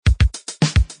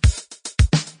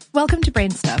Welcome to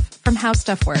Brain Stuff from How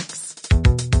Stuff Works.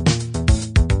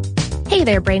 Hey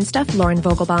there, Brain Stuff. Lauren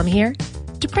Vogelbaum here.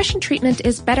 Depression treatment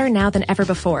is better now than ever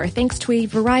before thanks to a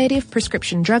variety of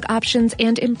prescription drug options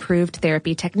and improved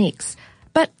therapy techniques.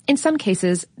 But in some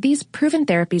cases, these proven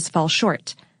therapies fall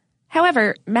short.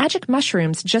 However, magic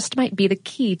mushrooms just might be the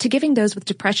key to giving those with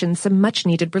depression some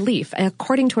much-needed relief,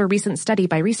 according to a recent study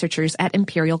by researchers at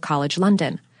Imperial College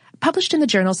London. Published in the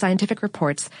journal Scientific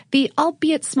Reports, the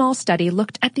albeit small study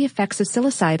looked at the effects of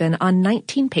psilocybin on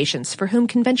 19 patients for whom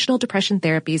conventional depression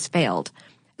therapies failed.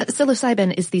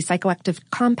 Psilocybin is the psychoactive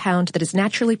compound that is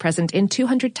naturally present in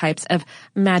 200 types of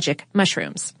magic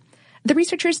mushrooms. The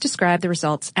researchers described the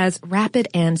results as rapid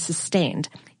and sustained.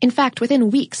 In fact,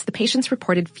 within weeks, the patients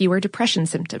reported fewer depression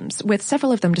symptoms, with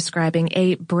several of them describing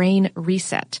a brain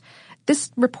reset.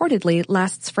 This reportedly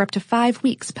lasts for up to 5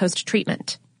 weeks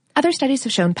post-treatment. Other studies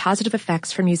have shown positive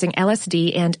effects from using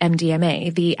LSD and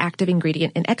MDMA, the active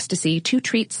ingredient in ecstasy, to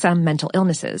treat some mental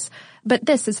illnesses. But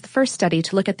this is the first study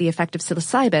to look at the effect of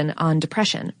psilocybin on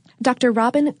depression. Dr.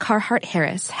 Robin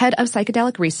Carhart-Harris, head of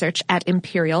psychedelic research at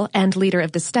Imperial and leader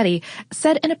of the study,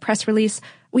 said in a press release,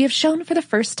 "We have shown for the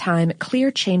first time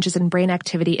clear changes in brain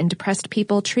activity in depressed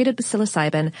people treated with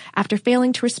psilocybin after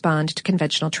failing to respond to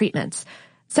conventional treatments.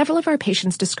 Several of our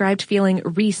patients described feeling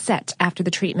reset after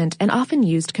the treatment and often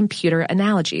used computer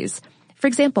analogies. For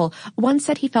example, one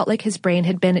said he felt like his brain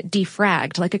had been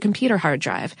defragged like a computer hard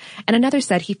drive, and another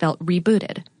said he felt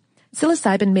rebooted.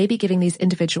 Psilocybin may be giving these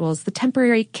individuals the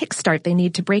temporary kickstart they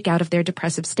need to break out of their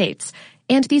depressive states,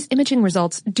 and these imaging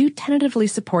results do tentatively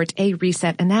support a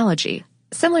reset analogy.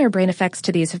 Similar brain effects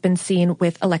to these have been seen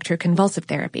with electroconvulsive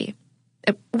therapy,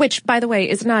 which, by the way,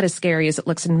 is not as scary as it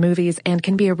looks in movies and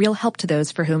can be a real help to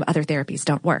those for whom other therapies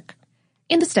don't work.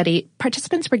 In the study,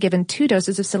 participants were given 2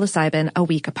 doses of psilocybin a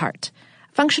week apart.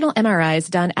 Functional MRIs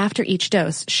done after each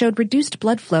dose showed reduced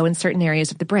blood flow in certain areas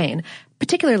of the brain,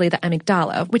 particularly the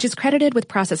amygdala, which is credited with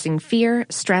processing fear,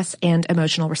 stress, and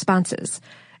emotional responses.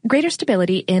 Greater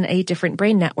stability in a different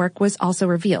brain network was also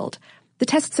revealed. The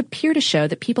tests appear to show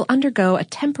that people undergo a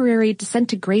temporary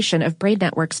disintegration of brain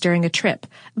networks during a trip,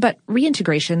 but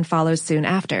reintegration follows soon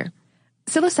after.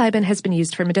 Psilocybin has been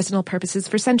used for medicinal purposes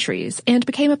for centuries and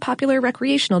became a popular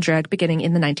recreational drug beginning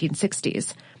in the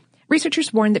 1960s.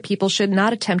 Researchers warned that people should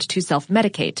not attempt to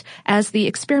self-medicate, as the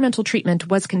experimental treatment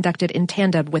was conducted in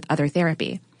tandem with other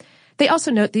therapy. They also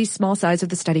note the small size of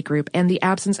the study group and the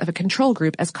absence of a control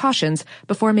group as cautions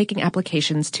before making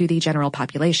applications to the general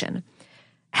population.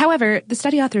 However, the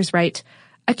study authors write,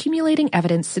 accumulating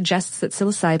evidence suggests that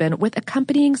psilocybin with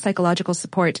accompanying psychological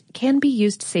support can be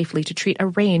used safely to treat a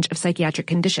range of psychiatric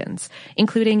conditions,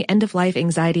 including end-of-life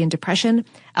anxiety and depression,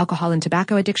 alcohol and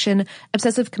tobacco addiction,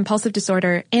 obsessive-compulsive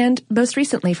disorder, and, most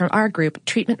recently from our group,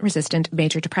 treatment-resistant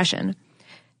major depression.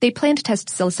 They plan to test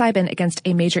psilocybin against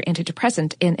a major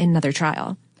antidepressant in another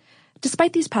trial.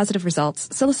 Despite these positive results,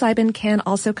 psilocybin can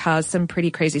also cause some pretty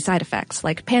crazy side effects,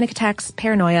 like panic attacks,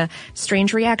 paranoia,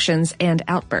 strange reactions, and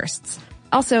outbursts.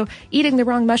 Also, eating the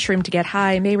wrong mushroom to get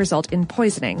high may result in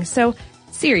poisoning, so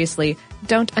seriously,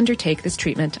 don't undertake this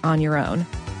treatment on your own.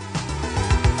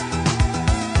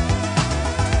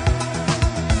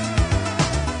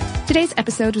 Today's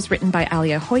episode was written by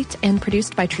Alia Hoyt and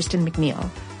produced by Tristan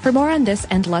McNeil. For more on this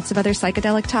and lots of other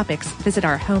psychedelic topics, visit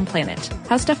our home planet,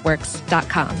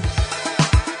 howstuffworks.com.